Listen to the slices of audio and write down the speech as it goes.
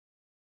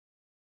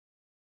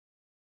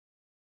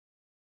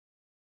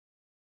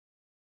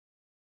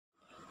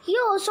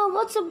Yo, so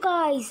what's up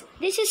guys?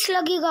 This is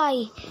Sluggy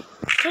guy.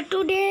 So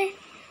today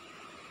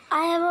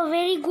I have a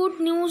very good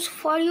news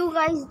for you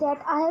guys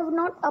that I have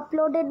not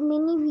uploaded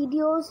many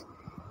videos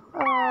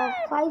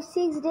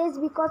 5-6 days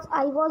because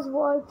I was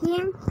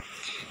working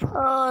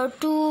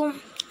to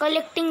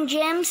collecting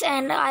gems,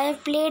 and I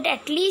have played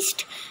at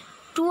least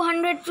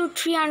 200 to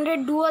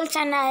 300 duels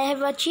and I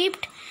have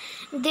achieved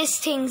these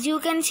things. You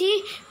can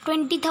see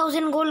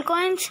 20,000 gold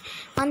coins,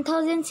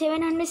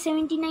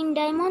 1,779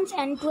 diamonds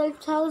and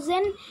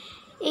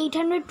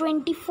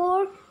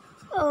 12,824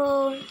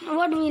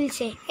 what we'll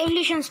say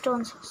evolution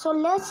stones. So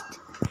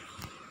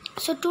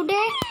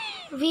today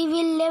we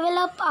will level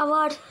up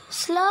our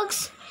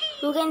slugs.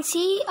 You can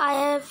see I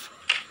have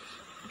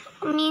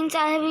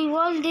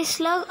evolved this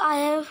slug.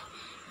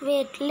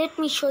 Let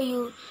me show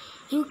you.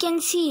 You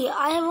can see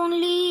I have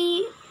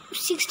only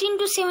 16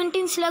 to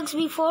 17 slugs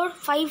before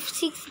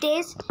 5-6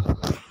 days,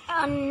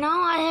 and now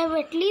I have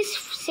at least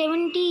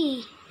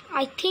 70,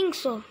 I think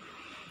so.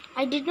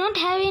 I did not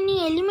have any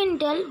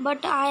elemental,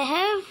 but I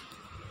have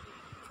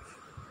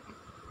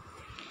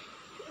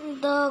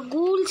the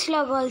ghoul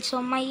slug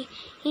also. My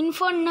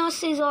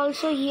infernus is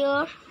also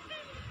here,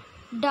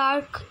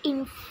 dark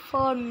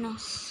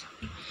infernus.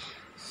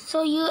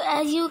 So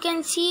as you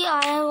can see,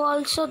 I have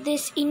also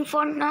this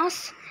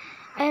infernus.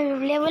 I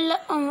have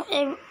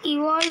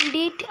evolved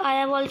it. I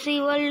have also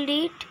evolved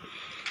it.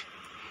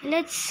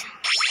 It's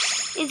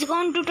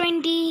gone to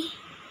 20.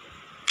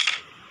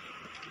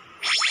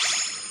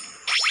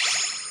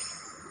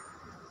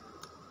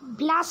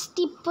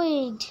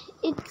 Blastipede,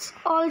 it's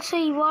also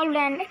evolved,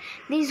 and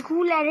this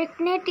ghoul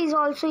arachnate is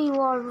also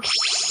evolved.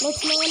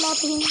 Let's level up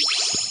him.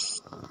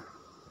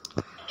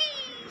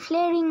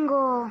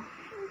 Flaringo.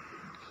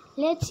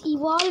 Let's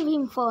evolve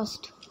him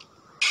first.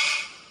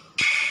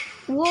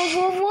 Whoa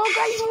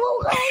guys,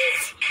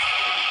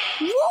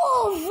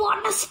 whoa,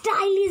 what a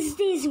style is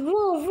this?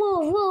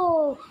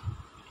 Whoa.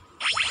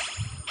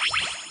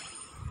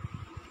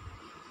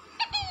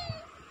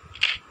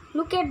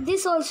 Look at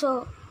this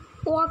also.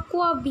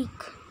 Aqua beak.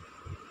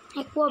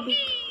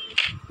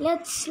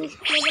 Let's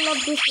level up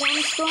this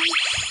ramstone.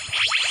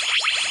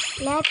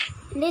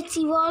 Let's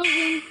evolve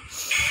him.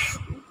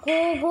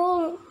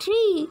 Go.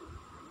 3,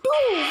 2,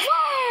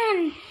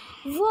 1.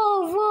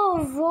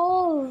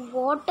 Whoa,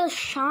 what a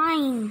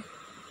shine.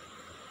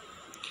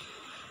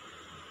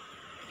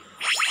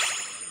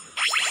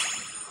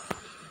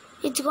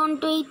 It's gone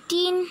to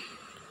 18.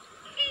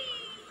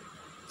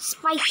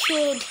 Spike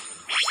shade.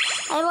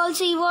 I've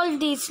also evolved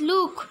this.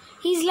 Look,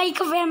 he's like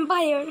a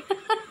vampire.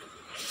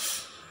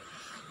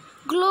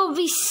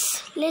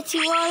 Globis. Let's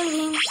evolve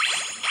him.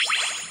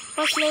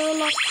 First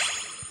level up,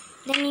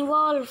 then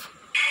evolve.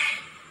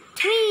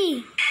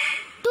 3,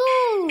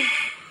 2,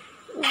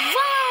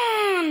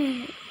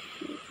 1.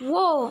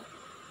 Whoa.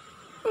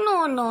 No.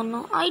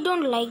 I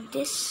don't like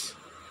this.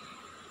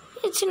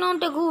 It's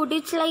not a good.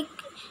 It's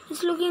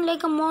looking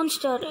like a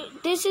monster.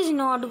 This is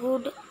not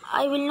good.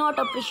 I will not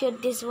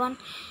appreciate this one.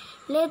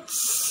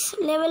 Let's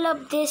level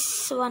up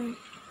this one.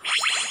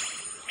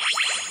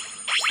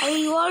 I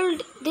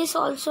evolved this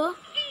also.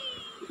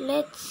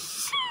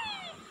 Let's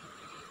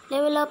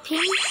level up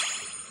him.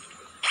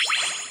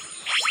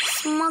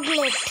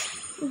 Smuglet.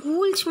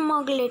 Ghoul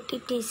Smuglet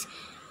it is,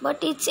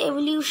 but its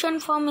evolution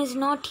form is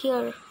not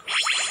here.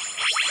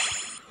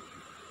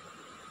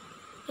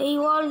 I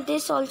evolved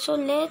this also.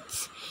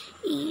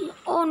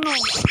 Oh no,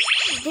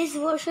 this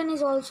version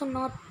is also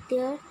not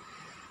there.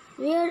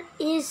 Where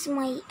is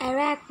my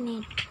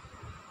arachnate?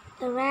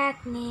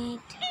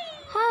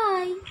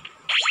 Hi.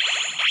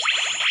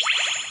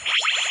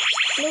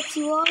 Let's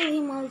evolve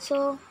him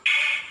also.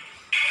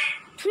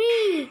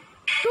 3,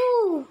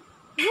 2,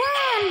 1.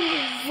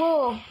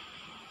 Whoa.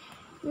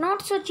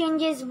 Not so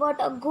changes, but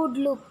a good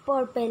look.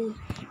 Purple.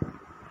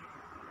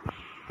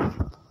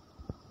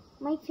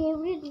 My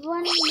favorite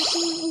one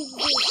looking is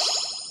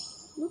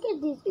this. Look at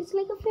this. It's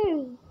like a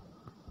fairy.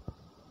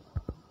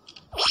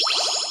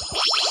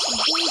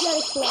 Danger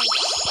Slug.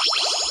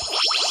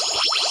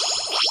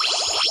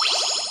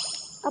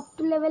 Up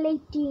to level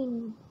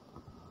 18.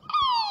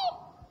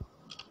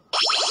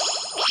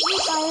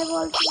 Look, I have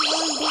also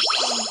evolved this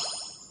one.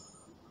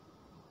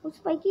 How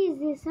spiky is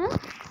this, huh?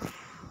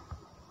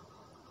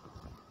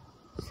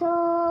 So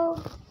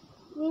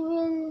we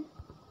will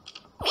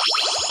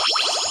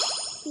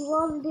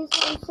evolve this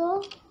also.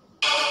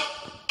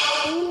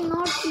 We will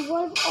not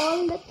evolve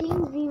all the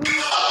things. We will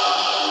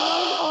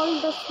evolve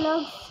all the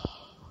slugs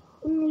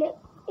in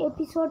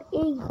episode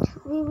 8.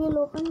 We will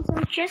open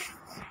some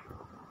chests.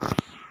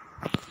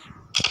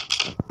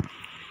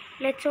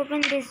 Let's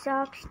open this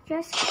dark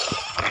chest.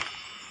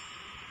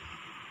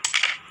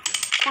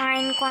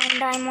 Coin,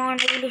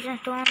 diamond, evolution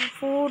stone,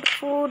 food.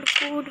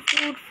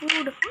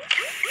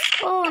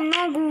 Oh,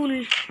 no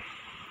ghoul.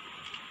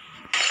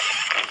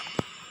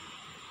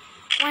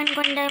 Coin,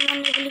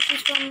 diamond, evolution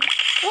stone.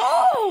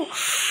 Whoa.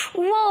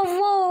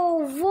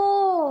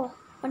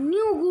 A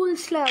new ghoul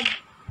slug.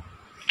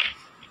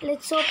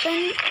 Let's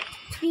open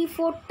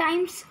 3-4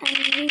 times and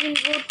we will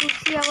go to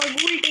see our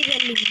ghoul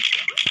tail.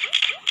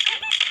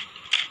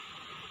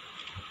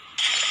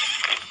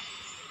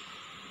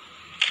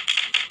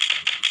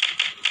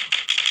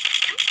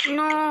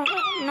 No,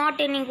 not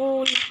any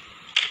ghoul.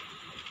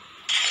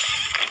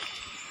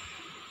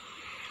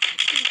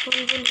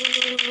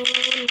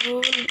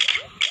 Ghoul.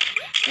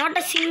 Not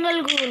a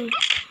single ghoul.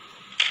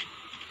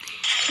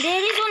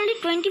 There is only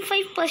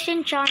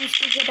 25% chance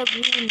to get a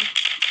ghoul.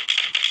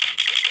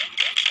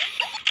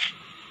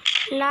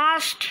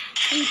 Last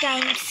 3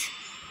 times.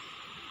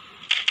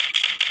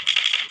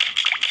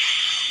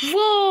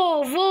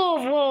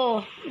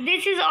 Whoa.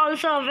 This is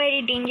also a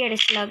very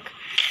dangerous slug.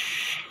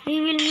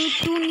 We will need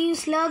 2 new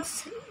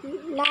slugs.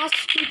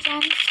 Last 2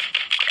 times.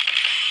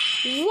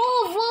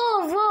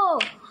 Whoa.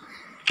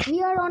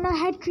 We are on a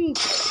hat trick.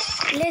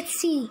 Let's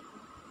see.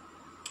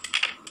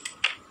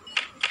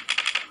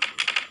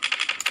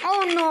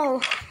 Oh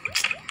no.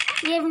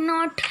 We have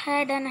not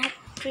had a hat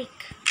trick.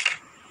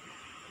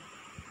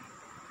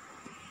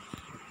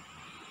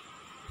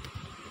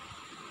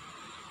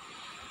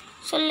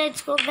 So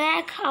let's go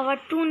back. Our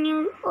 3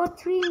 new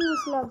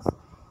slugs.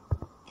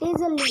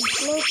 Here's a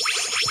link. Let's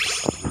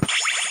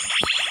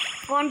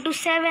 1 to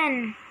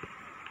 7.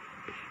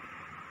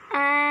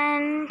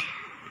 And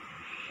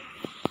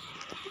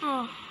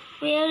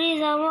where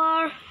is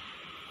our?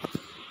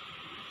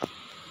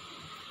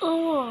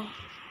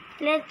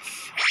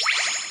 Let's.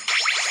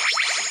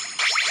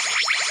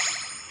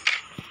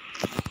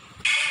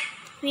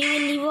 We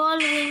will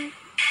evolving.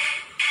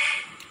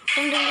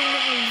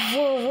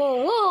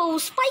 Whoa,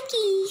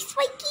 spiky.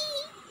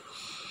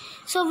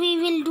 So we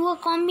will do a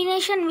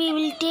combination. We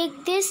will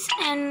take this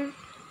and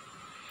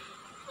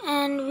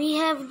we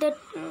have the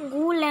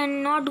ghoul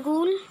and not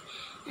ghoul,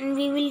 and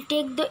we will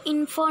take the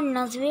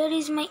infernus. Where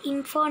is my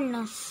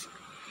infernus?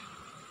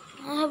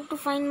 I have to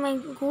find my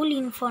ghoul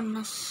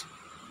infernus.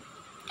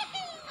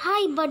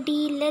 Hi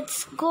buddy,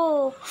 let's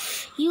go.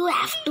 You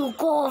have to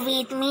go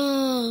with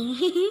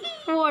me.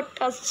 What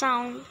a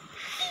sound.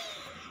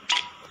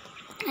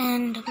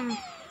 And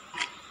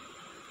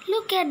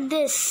look at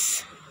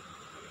this.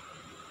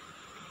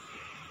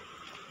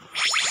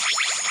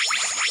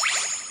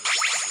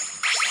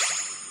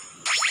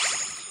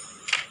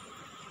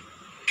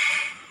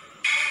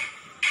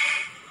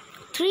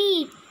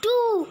 Three,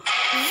 two,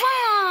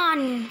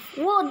 one.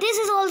 Whoa, this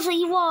is also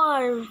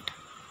evolved.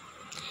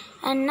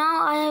 And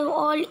now I have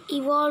all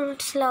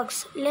evolved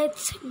slugs.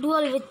 Let's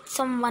duel with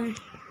someone.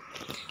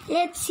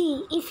 Let's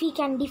see if we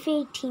can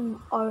defeat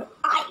him or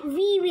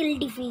we will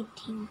defeat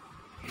him.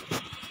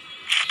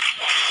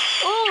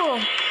 Oh,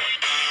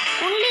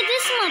 only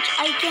this much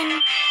I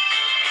can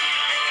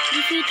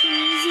defeat him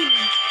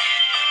easily.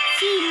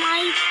 See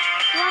my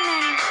one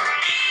and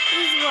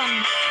his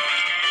one.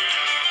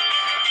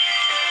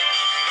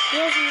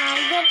 Yes,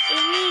 neither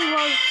any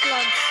evolved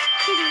slugs.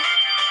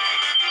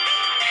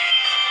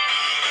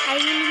 I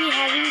will be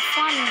having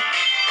fun.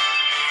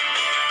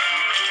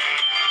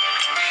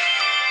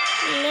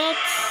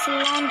 Let's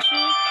launch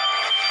it.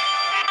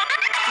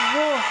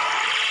 Whoa.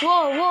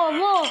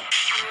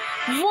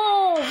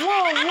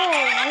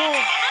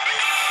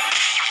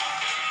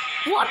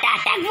 What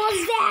attack was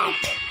that?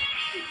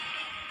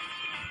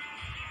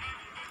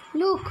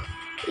 Look,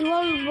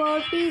 evolved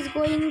bot is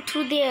going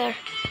through there.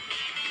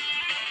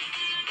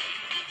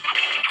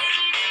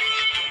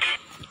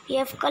 We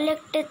have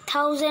collected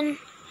 1,000.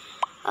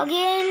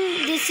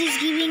 Again, this is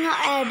giving an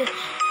ad.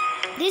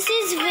 This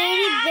is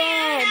very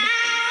bad.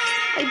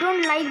 I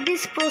don't like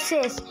this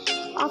process.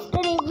 After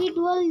every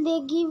duel,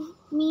 they give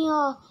me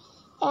a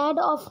ad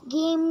of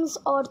games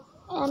or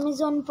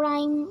Amazon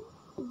Prime,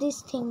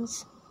 these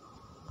things.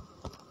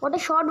 What a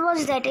shot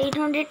was that?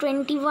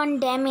 821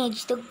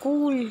 damage, the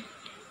ghoul.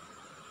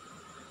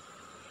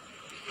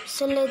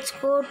 So let's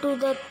go to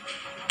the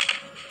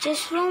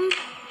chest room.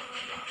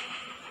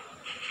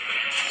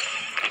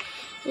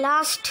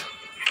 Last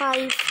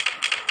 5.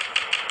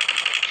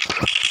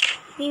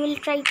 We will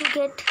try to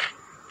get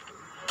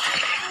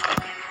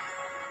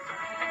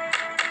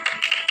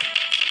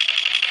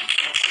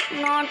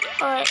not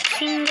a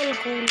single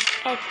ghoul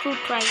at 2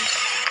 tries.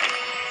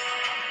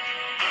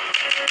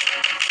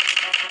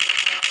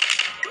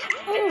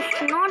 Oh,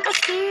 not a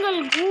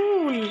single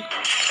ghoul.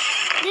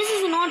 This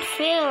is not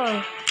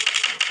fair.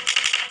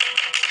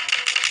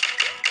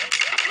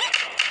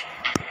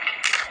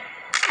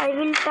 I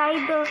will try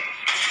the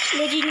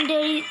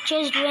legendary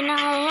chest when I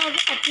have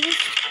at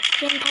least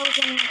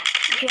 10,000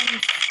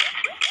 gems.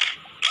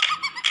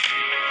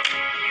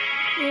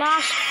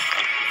 Last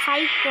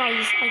 5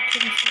 tries, I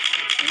think so.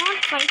 Not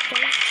 5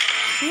 tries.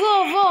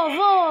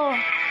 Whoa.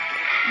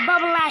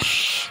 Bubble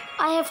Ash.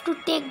 I have to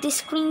take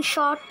this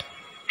screenshot.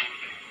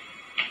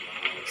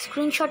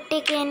 Screenshot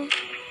taken.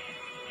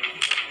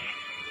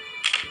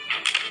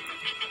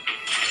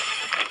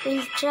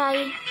 We'll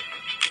try.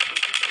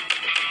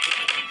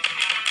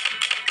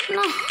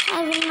 No,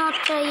 I will not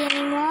try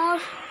anymore.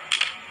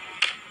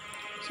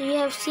 So you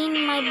have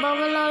seen my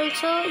bubble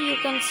also. You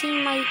can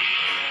see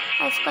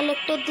I've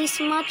collected this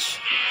much.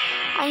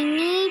 I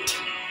need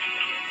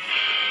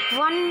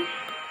 1,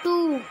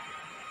 2,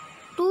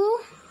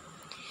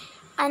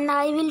 and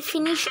I will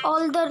finish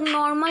all the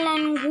normal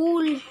and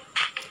ghoul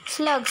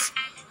slugs.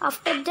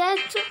 After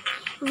that,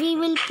 we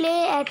will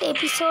play at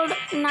episode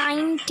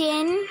 9,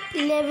 10,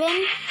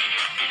 11.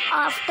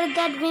 After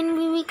that, when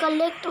we will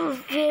collect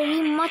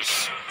very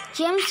much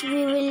gems,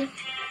 we will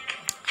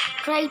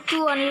try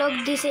to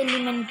unlock these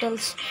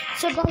elementals.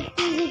 So that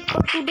is it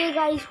for today,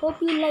 guys.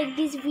 Hope you like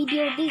this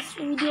video. This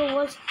video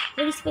was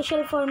very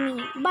special for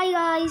me. Bye,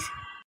 guys.